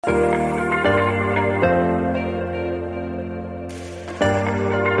Hi,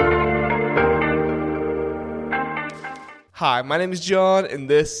 my name is John, and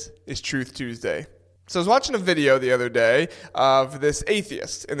this is Truth Tuesday. So I was watching a video the other day of this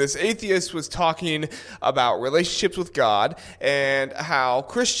atheist, and this atheist was talking about relationships with God and how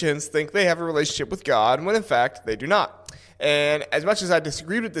Christians think they have a relationship with God when in fact they do not. And as much as I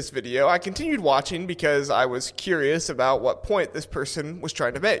disagreed with this video, I continued watching because I was curious about what point this person was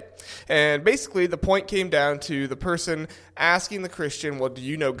trying to make. And basically, the point came down to the person asking the Christian, well, do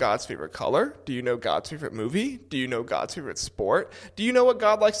you know God's favorite color? Do you know God's favorite movie? Do you know God's favorite sport? Do you know what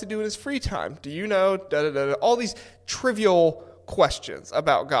God likes to do in his free time? Do you know da-da-da-da? All these trivial questions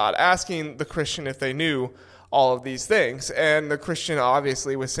about God, asking the Christian if they knew all of these things. And the Christian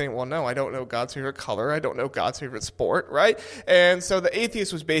obviously was saying, well, no, I don't know God's favorite color. I don't know God's favorite sport, right? And so the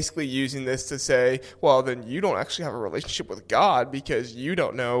atheist was basically using this to say, well, then you don't actually have a relationship with God because you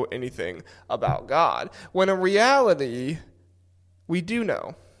don't know anything about God. When in reality, we do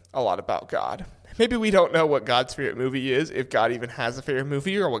know a lot about God. Maybe we don't know what God's favorite movie is, if God even has a favorite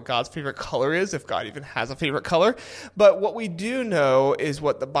movie, or what God's favorite color is, if God even has a favorite color. But what we do know is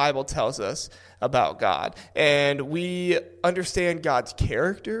what the Bible tells us about God. And we understand God's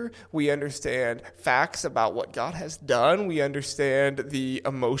character. We understand facts about what God has done. We understand the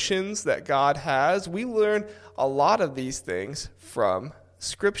emotions that God has. We learn a lot of these things from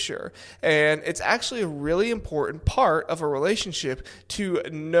Scripture. And it's actually a really important part of a relationship to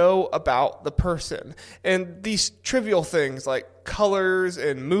know about the person. And these trivial things like colors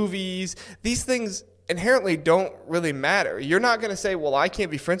and movies, these things inherently don't really matter. You're not going to say, well, I can't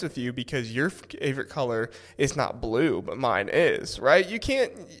be friends with you because your favorite color is not blue, but mine is, right? You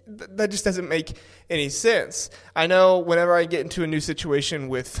can't, that just doesn't make any sense. I know whenever I get into a new situation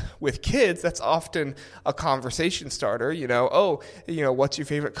with kids, that's often a conversation starter, what's your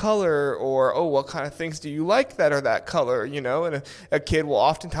favorite color? Or, what kind of things do you like that are that color? And a kid will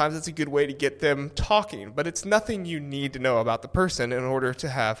oftentimes, it's a good way to get them talking, but it's nothing you need to know about the person in order to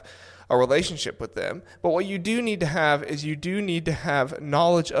have a relationship with them. But what you do need to have is you do need to have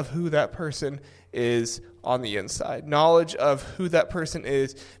knowledge of who that person is on the inside. Knowledge of who that person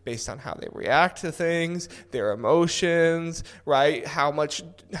is based on how they react to things, their emotions, right? How much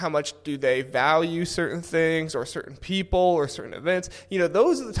do they value certain things or certain people or certain events?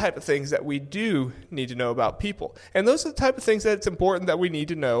 Those are the type of things that we do need to know about people. And those are the type of things that it's important that we need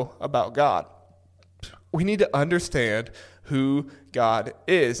to know about God. We need to understand who God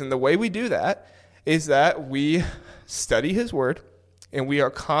is. And the way we do that is that we study his word, and we are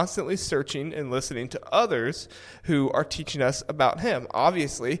constantly searching and listening to others who are teaching us about him.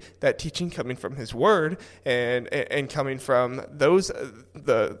 Obviously, that teaching coming from his word and coming from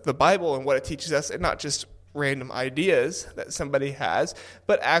the Bible and what it teaches us, and not just random ideas that somebody has,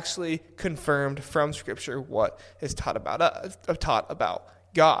 but actually confirmed from Scripture what is taught about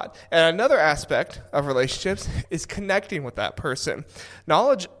God. And another aspect of relationships is connecting with that person.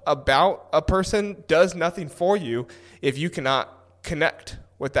 Knowledge about a person does nothing for you if you cannot connect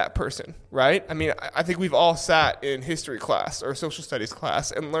with that person, right? I mean, I think we've all sat in history class or social studies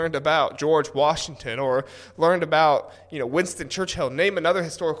class and learned about George Washington, or learned about, Winston Churchill. Name another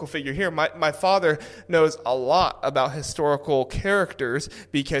historical figure here. My father knows a lot about historical characters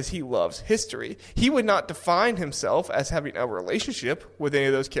because he loves history. He would not define himself as having a relationship with any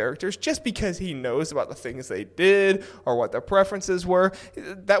of those characters just because he knows about the things they did or what their preferences were.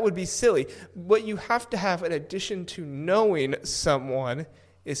 That would be silly. What you have to have in addition to knowing someone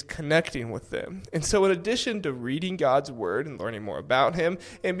is connecting with them. And so in addition to reading God's word and learning more about him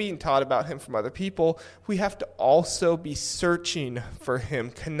and being taught about him from other people, we have to also be searching for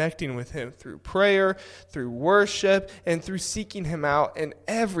him, connecting with him through prayer, through worship, and through seeking him out in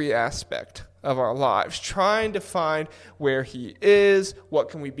every aspect of our lives, trying to find where he is, what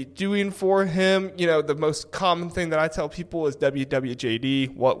can we be doing for him. The most common thing that I tell people is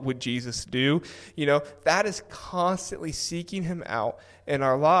WWJD, what would Jesus do? That is constantly seeking him out in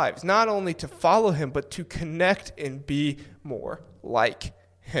our lives, not only to follow him, but to connect and be more like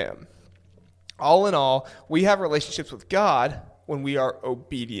him. All in all, we have relationships with God when we are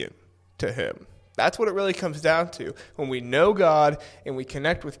obedient to him. That's what it really comes down to. When we know God and we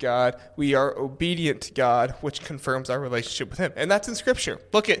connect with God, we are obedient to God, which confirms our relationship with him. And that's in Scripture.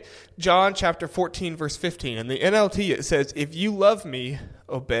 Look at John chapter 14, verse 15. In the NLT, it says, if you love me,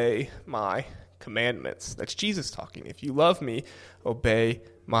 obey my commandments. That's Jesus talking. If you love me, obey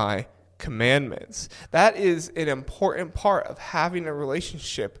my commandments. That is an important part of having a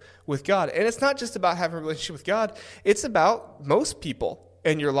relationship with God. And it's not just about having a relationship with God. It's about most people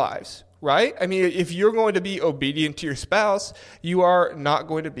in your lives. right? I mean, if you're going to be obedient to your spouse, you are not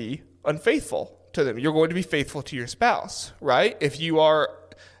going to be unfaithful to them. You're going to be faithful to your spouse, right? If you are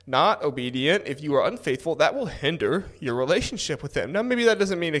not obedient, if you are unfaithful, that will hinder your relationship with them. Now, maybe that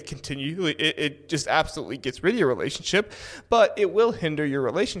doesn't mean it just absolutely gets rid of your relationship, but it will hinder your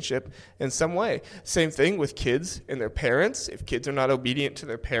relationship in some way. Same thing with kids and their parents. If kids are not obedient to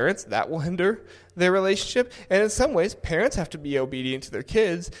their parents, that will hinder their relationship. And in some ways, parents have to be obedient to their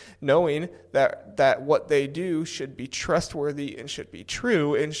kids, knowing that what they do should be trustworthy and should be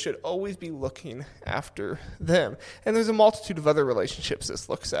true and should always be looking after them. And there's a multitude of other relationships this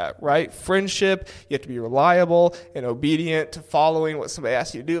looks at, right? Friendship, you have to be reliable and obedient to following what somebody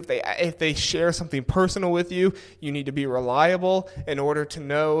asks you to do. If they share something personal with you, you need to be reliable in order to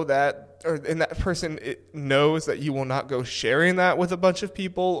know that, and that person knows that you will not go sharing that with a bunch of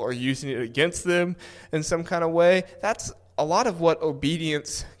people or using it against them in some kind of way. That's a lot of what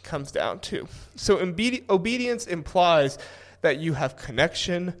obedience comes down to. So obedience implies that you have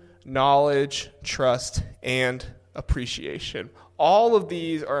connection, knowledge, trust, and appreciation. All of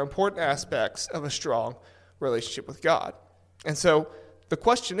these are important aspects of a strong relationship with God. And so the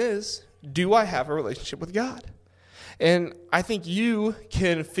question is, do I have a relationship with God? And I think you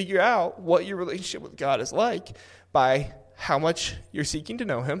can figure out what your relationship with God is like by how much you're seeking to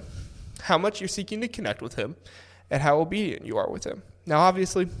know him, how much you're seeking to connect with him, and how obedient you are with him. Now,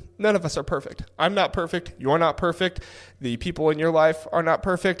 obviously, none of us are perfect. I'm not perfect. You're not perfect. The people in your life are not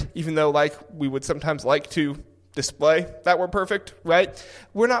perfect, even though we would sometimes like to display that we're perfect, right?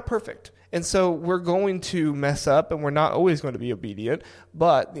 We're not perfect. And so we're going to mess up and we're not always going to be obedient.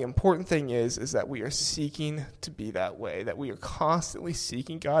 But the important thing is that we are seeking to be that way, that we are constantly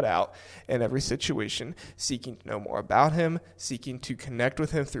seeking God out in every situation, seeking to know more about him, seeking to connect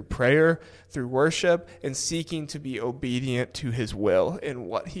with him through prayer, through worship, and seeking to be obedient to his will and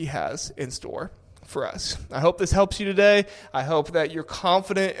what he has in store for us. I hope this helps you today. I hope that you're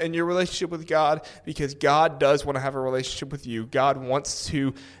confident in your relationship with God, because God does want to have a relationship with you. God wants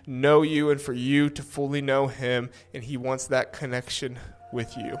to know you and for you to fully know him, and he wants that connection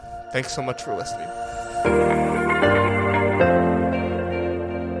with you. Thanks so much for listening.